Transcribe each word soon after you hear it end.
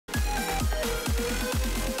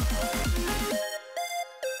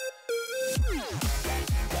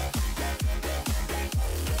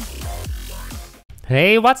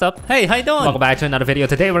Hey, what's up? Hey, how you doing? Welcome back to another video.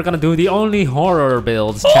 Today we're gonna do the only horror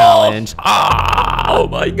builds challenge. Oh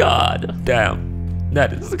my god. Damn.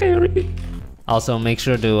 That is scary. Also, make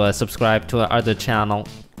sure to subscribe to our other channel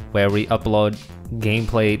where we upload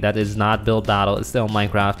gameplay that is not build battle, it's still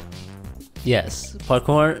Minecraft. Yes,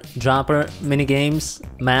 parkour, dropper, minigames,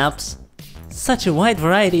 maps. Such a wide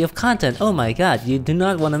variety of content. Oh my god, you do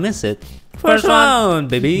not want to miss it. First round,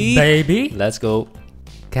 baby. Baby. Let's go.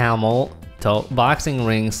 Camel, toe, boxing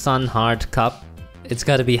ring, sun heart, cup. It's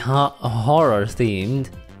gotta be horror themed.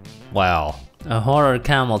 Wow. A horror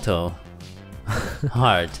camel toe.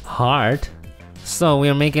 Heart. Heart? So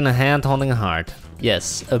we're making a hand holding a heart.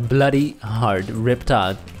 Yes, a bloody heart ripped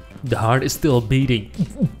out. The heart is still beating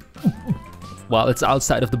while it's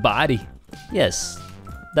outside of the body. Yes,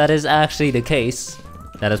 that is actually the case.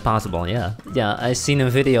 That is possible, yeah. Yeah, I seen a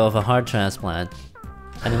video of a heart transplant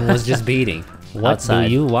and it was just beating. What outside.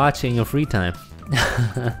 do you watch in your free time?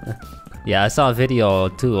 Yeah, I saw a video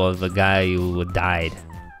too of a guy who died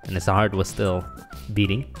and his heart was still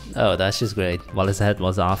beating. Oh, that's just great. While his head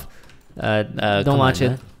was off. Don't watch it.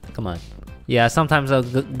 Man. Come on. Yeah, sometimes I'll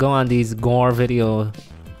go on these gore video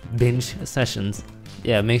binge sessions.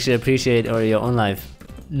 Yeah, makes you appreciate your own life.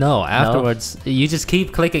 No, afterwards, you just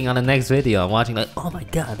keep clicking on the next video and watching like, oh my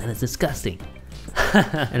god, that is disgusting.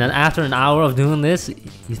 And then after an hour of doing this,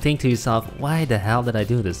 you think to yourself, why the hell did I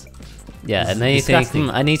do this? Yeah, and then you think,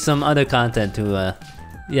 I need some other content to...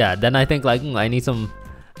 Yeah, then I think like, I need some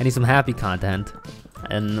happy content.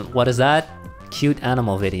 And what is that? Cute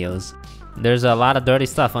animal videos. There's a lot of dirty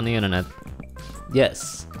stuff on the internet.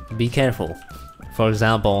 Yes, be careful. For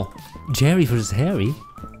example, Jerry vs. Harry.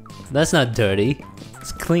 That's not dirty,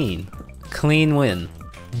 it's clean. Clean win.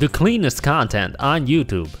 The cleanest content on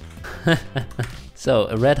YouTube. So,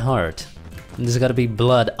 a red heart. And there's gotta be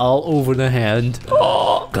blood all over the hand.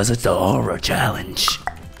 Oh, cause it's a horror challenge.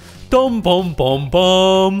 Dum bum bum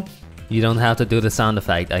bum. You don't have to do the sound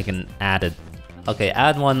effect, I can add it. Okay,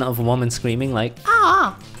 add one of a woman screaming like,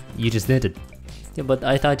 ah! You just did it. Yeah, but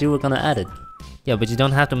I thought you were gonna add it. Yeah, but you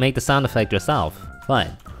don't have to make the sound effect yourself.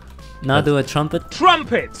 Fine. Now do a trumpet.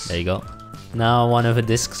 Trumpets! There you go. Now one of a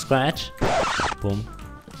disc scratch. Boom.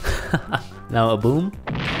 Now a boom.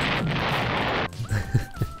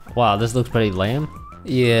 Wow, this looks pretty lame.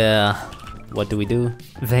 Yeah. What do we do?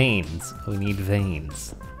 Veins. We need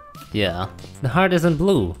veins. Yeah. The heart isn't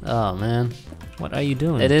blue. Oh man. What are you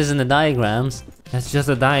doing? It is in the diagrams. That's just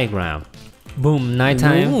a diagram. Boom,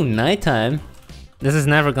 nighttime. Ooh, nighttime. This is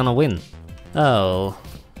never gonna win. Oh.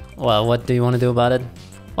 Well, what do you want to do about it?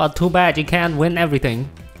 Well, too bad you can't win everything.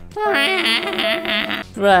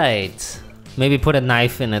 Right. Maybe put a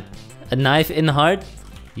knife in it. A knife in the heart?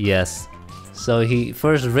 Yes. So he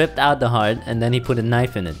first ripped out the heart and then he put a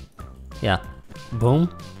knife in it. Yeah. Boom.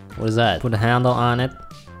 What is that? Put a handle on it.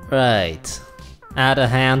 Right. Add a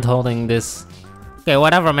hand holding this. Okay,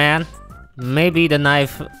 whatever, man. Maybe the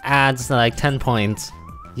knife adds like 10 points.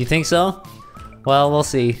 You think so? Well, we'll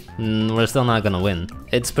see. We're still not gonna win.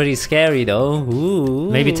 It's pretty scary though.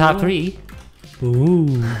 Ooh. Maybe top 3.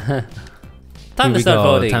 Ooh. Time to start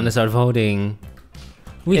voting. Time to start voting.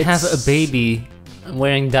 We have a baby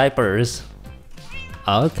wearing diapers.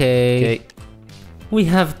 Okay. We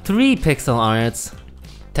have 3 pixel arts.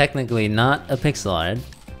 Technically not a pixel art.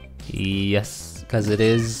 Yes. Because it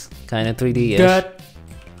is kind of 3D-ish. Good.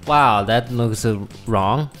 Wow, that looks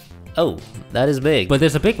wrong. Oh, that is big. But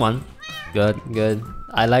there's a big one. Good. Good.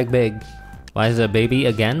 I like big. Why is there a baby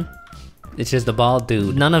again? It's just a bald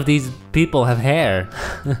dude. None of these people have hair.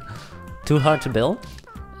 Too hard to build?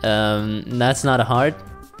 That's not a heart.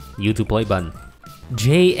 YouTube play button.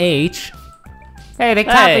 JH. Hey, they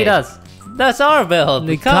copied us. That's our build.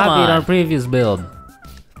 They copied our previous build.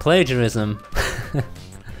 Plagiarism.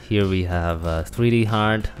 Here we have a 3D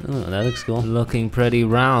heart. Oh, that looks cool. Looking pretty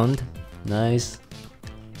round. Nice.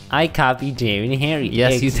 I copied Jerry and Harry.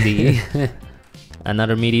 Yes, you see.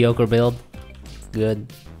 Another mediocre build.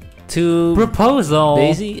 Good. 2 proposal.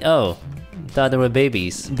 Daisy? Oh, thought they were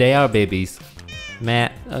babies. They are babies.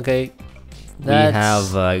 Matt. Okay. We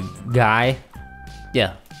have a guy.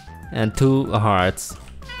 Yeah. And 2 hearts.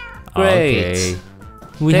 Great. Okay.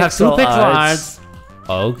 We have 2 pixel arts.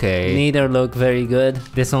 Okay. Neither look very good.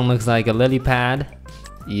 This one looks like a lily pad.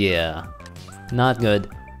 Yeah. Not good.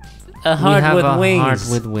 A heart with wings. We have a heart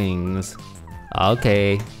with wings.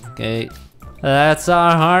 Okay. Okay. That's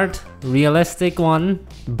our heart. Realistic one.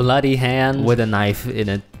 Bloody hand. With a knife in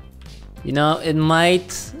it. You know, it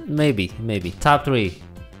might... Maybe. Top 3.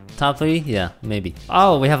 Top 3? Yeah, maybe.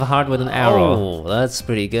 Oh, we have a heart with an arrow. Oh, that's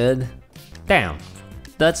pretty good. Damn.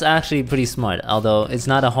 That's actually pretty smart, although it's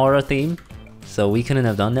not a horror theme, so we couldn't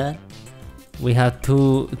have done that. We have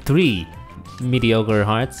 3 mediocre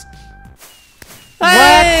hearts.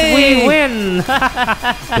 Hey! What? We win!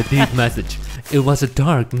 The deep message. It was a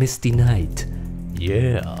dark, misty night.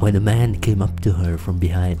 Yeah. When a man came up to her from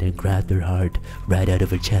behind and grabbed her heart right out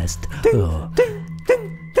of her chest. Oh.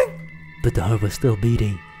 But the heart was still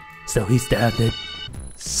beating, so he stabbed it.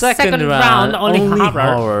 Second round, only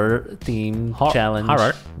horror theme challenge.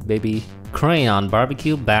 Horror. Baby. Crayon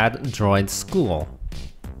barbecue bat droid school.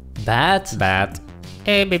 Bat? Bat.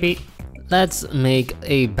 Hey baby. Let's make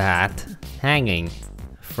a bat hanging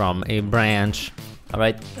from a branch.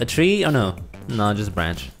 Alright, a tree or no? No, just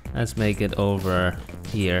branch. Let's make it over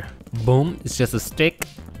here. Boom, it's just a stick.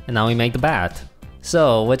 And now we make the bat.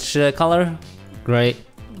 So, which color? Gray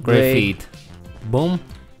feet. Boom,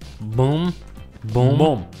 boom, boom,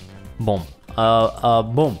 Boom. boom.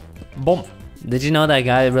 Boom. Boom. Did you know that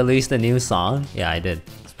guy released a new song? Yeah, I did.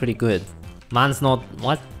 It's pretty good. Man's not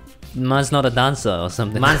what? Man's not a dancer or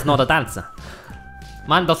something. Man's not a dancer.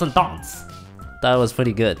 Man doesn't dance. That was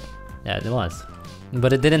pretty good. Yeah, it was.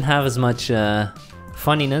 But it didn't have as much,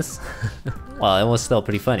 Funniness. well, it was still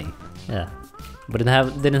pretty funny. Yeah. But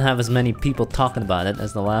it didn't have as many people talking about it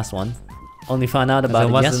as the last one. Only found out 'Cause about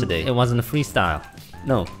it wasn't- yesterday. It wasn't a freestyle.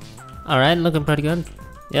 No. Alright, looking pretty good.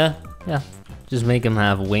 Yeah? Yeah. Just make him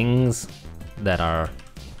have wings that are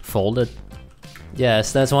folded.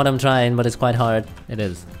 Yes, that's what I'm trying, but it's quite hard. It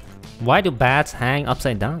is. Why do bats hang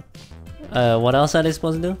upside down? What else are they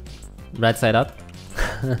supposed to do? Right side up?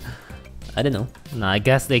 I don't know. No, I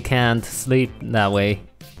guess they can't sleep that way.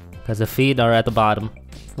 Because the feet are at the bottom.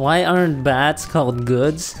 Why aren't bats called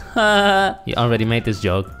goods? You already made this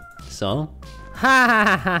joke. So?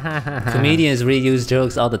 Comedians reuse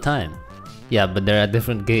jokes all the time. Yeah, but they're at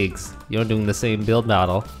different gigs. You're doing the same build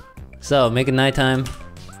battle. So, make it nighttime.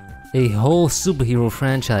 A whole superhero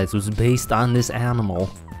franchise was based on this animal.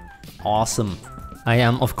 Awesome. I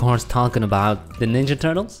am, of course, talking about... The Ninja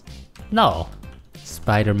Turtles? No.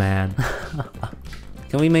 Spider-Man.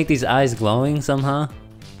 Can we make these eyes glowing somehow?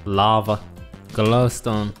 Lava.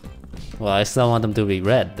 Glowstone. Well, I still want them to be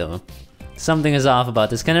red though. Something is off about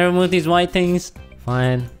this. Can I remove these white things?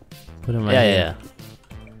 Fine. Put them right Yeah, here.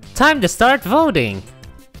 yeah. Time to start voting!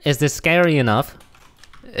 Is this scary enough?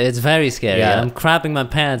 It's very scary. Yeah. I'm crapping my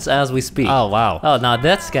pants as we speak. Oh, wow. Oh, now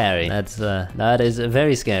that's scary. That's That is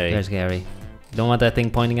very scary. very scary. You don't want that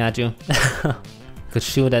thing pointing at you? Could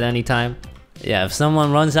shoot at any time. Yeah, if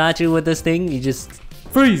someone runs at you with this thing, you just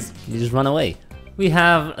Freeze! run away. We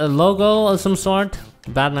have a logo of some sort.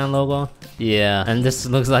 Batman logo. Yeah, And this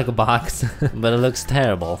looks like a box. but it looks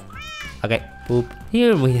terrible. Okay. Poop.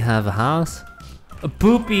 Here we have a house. A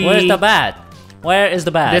poopy. Where's the bat? Where is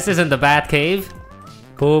the bat? This isn't the bat cave.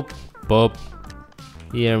 poop. Boop.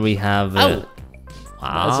 Here we have Oh,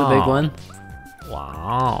 wow. that's a big one.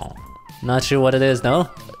 Wow. Not sure what it is though.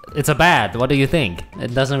 It's a bat. What do you think?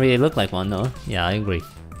 It doesn't really look like one though. Yeah, I agree.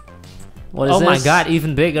 What is Oh this? my god,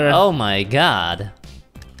 even bigger. Oh my god.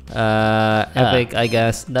 Epic, I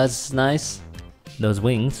guess. That's nice. Those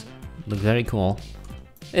wings look very cool.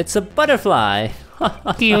 It's a butterfly.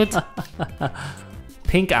 Cute.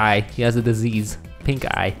 Pink eye. He has a disease. Pink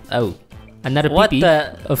eye. Oh. Another What pee-pee.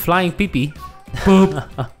 the? A flying pee-pee. Boop.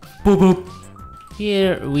 Boop boop.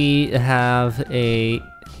 Here we have a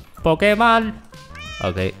Pokemon.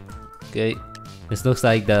 Okay. Okay. This looks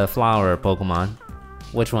like the flower Pokemon.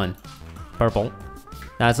 Which one? Purple.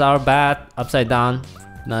 That's our bat. Upside down.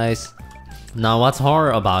 Nice. Now what's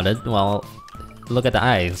horror about it? Well, look at the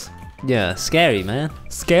eyes. Yeah, scary, man.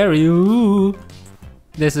 Scary. Ooh.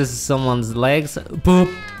 This is someone's legs.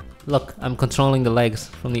 Boop. Look, I'm controlling the legs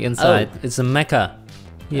from the inside. Oh, it's a mecha.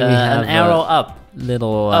 Here we have an arrow up.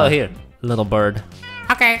 little. Oh, here. Little bird.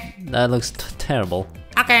 Okay. That looks terrible.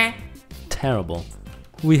 Okay. Terrible.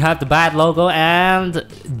 We have the bat logo and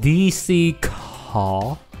DC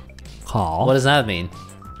call. What does that mean?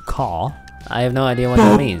 Call. I have no idea what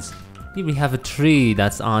that means. Here we have a tree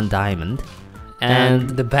that's on diamond. And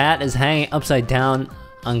the bat is hanging upside down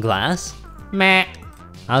on glass? Meh.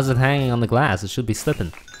 How's it hanging on the glass? It should be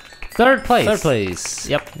slipping. Third place. Third place.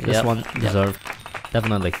 Yep, this Yep. one deserved.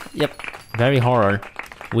 Definitely. Yep. Very horror.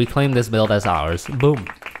 We claim this build as ours. Boom.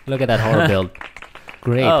 Look at that horror build.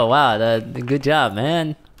 Great. Oh, wow. Good job,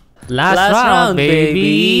 man. Last round,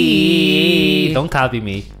 baby. Don't copy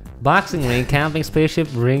me. Boxing ring, camping spaceship,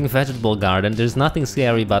 ring, vegetable garden. There's nothing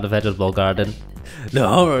scary about a vegetable garden. The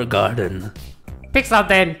horror garden. Pick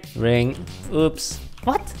something. Ring. Oops.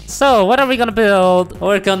 What? So, what are we gonna build?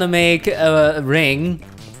 We're gonna make a ring,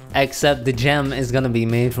 except the gem is gonna be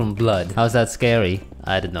made from blood. How's that scary?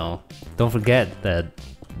 I don't know. Don't forget that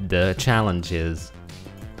the challenge is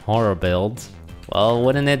horror builds. Well,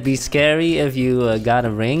 wouldn't it be scary if you got a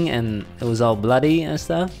ring and it was all bloody and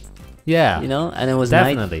stuff? Yeah. You know, and it was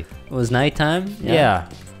Definitely. It was nighttime. Yeah.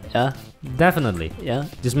 Yeah. Definitely. Yeah.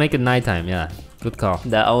 Just make it nighttime. Yeah. Good call.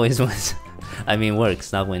 That always wins. I mean,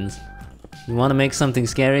 works, not wins. You want to make something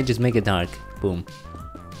scary? Just make it dark. Boom.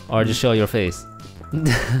 Or just show your face.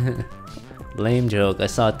 Lame joke. I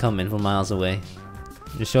saw it coming from miles away.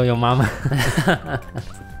 Just show your mama.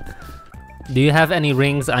 Do you have any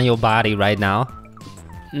rings on your body right now?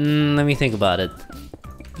 Let me think about it.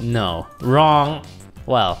 No. Wrong.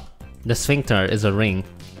 Well, The sphincter is a ring.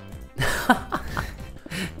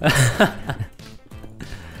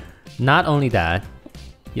 Not only that,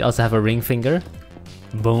 you also have a ring finger.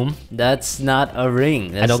 Boom. that's not a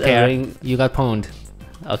ring. That's I don't a care. Ring. You got pwned.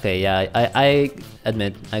 Okay, yeah, I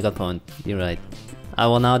admit I got pwned. You're right. I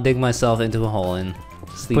will now dig myself into a hole and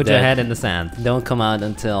sleep Put there. your head in the sand. Don't come out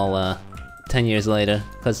until 10 years later,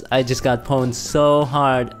 because I just got pwned so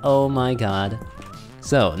hard. Oh my god.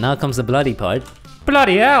 So, now comes the bloody part.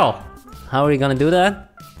 Bloody hell! How are we gonna do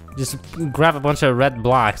that? Just grab a bunch of red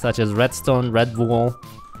blocks such as redstone, red wool,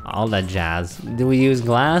 all that jazz. Do we use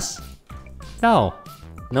glass? No,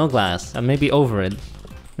 No glass. maybe over it.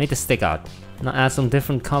 Make the stick out. Now add some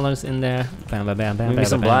different colors in there. Bam bam bam bam Maybe bam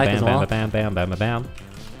some bam black bam as bam well? bam bam bam bam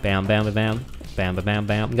bam bam bam bam bam bam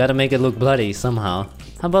bam. Gotta make it look bloody somehow.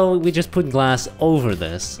 How about we just put glass over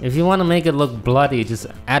this? If you want to make it look bloody, just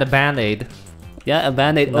add a band-aid. Yeah, a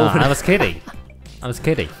band-aid No, over I was kidding. I was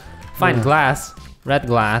kidding. Fine, Yeah. glass, red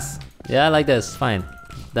glass. Yeah, like this. Fine.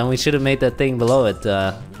 Then we should have made that thing below it.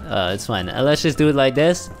 It's fine. Let's just do it like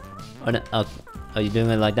this. Or are you doing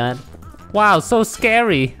it like that? Wow, so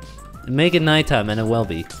scary. Make it nighttime and it will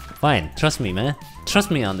be. Fine. Trust me, man. Trust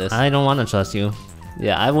me on this. I don't want to trust you.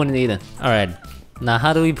 Yeah, I wouldn't either. All right. Now,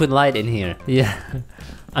 how do we put light in here? Yeah.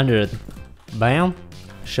 Under it. Bam.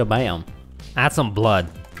 Shabam. Add some blood.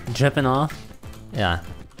 Dripping off. Yeah.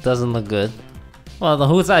 Doesn't look good. Well,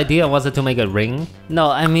 whose idea was it to make a ring? No,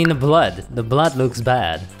 I mean the blood. The blood looks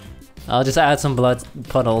bad. I'll just add some blood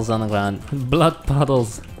puddles on the ground. Blood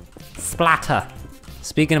puddles. Splatter.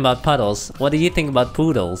 Speaking about puddles, what do you think about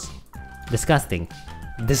poodles? Disgusting.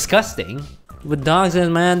 Disgusting? With dogs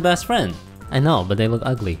and man best friend. I know, but they look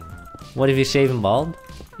ugly. What if you shave them bald?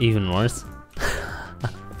 Even worse.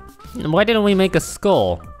 Why didn't we make a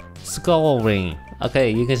skull? Skull ring.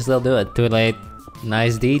 Okay, you can still do it. Too late.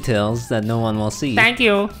 Nice details that no one will see. Thank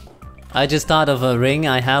you. I just thought of a ring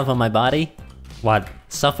I have on my body. What?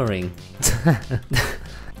 Suffering.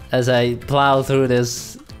 As I plow through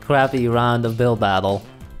this crappy round of build battle.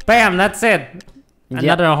 Bam, that's it.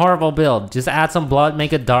 Another horrible build. Just add some blood,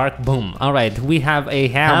 make it dark, boom. Alright, we have a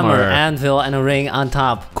hammer. Anvil, and a ring on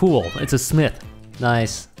top. Cool, it's a smith.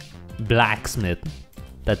 Nice. Blacksmith.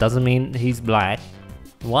 That doesn't mean he's black.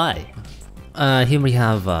 Why? Here we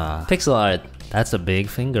have, Pixel art. that's a big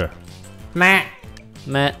finger. Meh.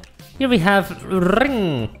 Meh. Here we have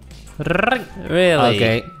ring. Ring. Really?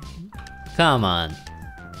 Okay. Come on.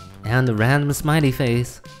 And a random smiley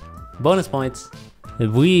face. Bonus points.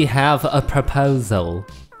 We have a proposal.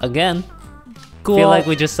 Again. Cool. Feel like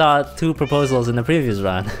we just saw 2 proposals in the previous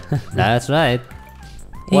round. That's right.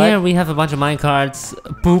 What? Here we have a bunch of minecarts.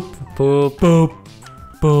 Boop, boop, boop,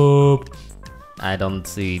 boop. I don't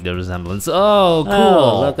see the resemblance. Oh, cool.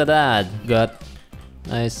 Oh, look at that. Good.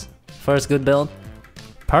 Nice. First good build.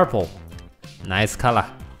 Purple. Nice color.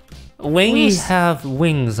 Wings. We have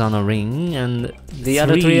wings on a ring, and The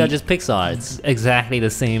other 3 are just pixel arts. exactly the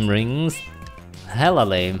same rings. Hella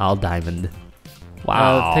lame. All diamond.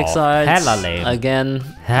 Wow. Pixel arts. Hella lame. Again,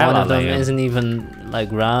 Hella one of them lame. isn't even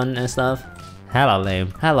like round and stuff. Hella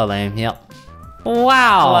lame. Hella lame, yep.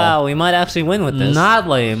 Wow. Wow, we might actually win with this. Not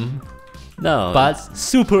lame, No, but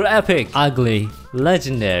super epic. ugly.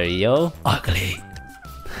 Legendary, yo. Ugly.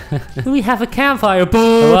 We have a campfire.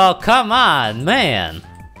 Boom. Well, come on, man.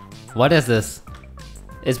 What is this?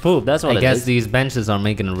 It's poop, that's what I it guess is. these benches are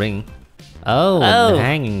making a ring. Oh, Oh. the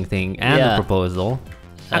hanging thing and Yeah. the proposal.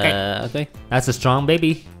 Okay. Okay. That's a strong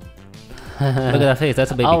baby. Look at that face, that's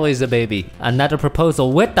a baby. Always a baby. Another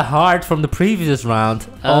proposal with the heart from the previous round.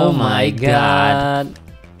 Oh my god.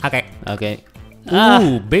 Okay. Okay.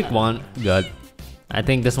 Ooh, big one. Good. I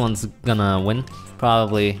think this one's gonna win.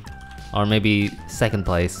 Probably. Or maybe second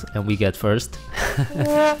place and we get first.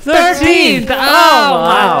 13th! Oh,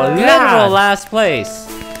 wow. my Literal god. last place.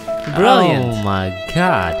 Brilliant. Oh my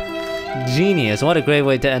god. Genius. What a great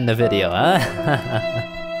way to end the video, huh?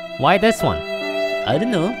 Why this one? I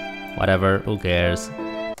don't know. Whatever, who cares?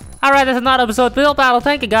 Alright, that's another episode of Build Battle.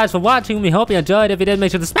 Thank you guys for watching. We hope you enjoyed. If you did,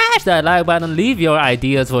 make sure to smash that like button. Leave your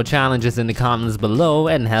ideas for challenges in the comments below.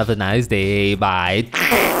 And have a nice day. Bye.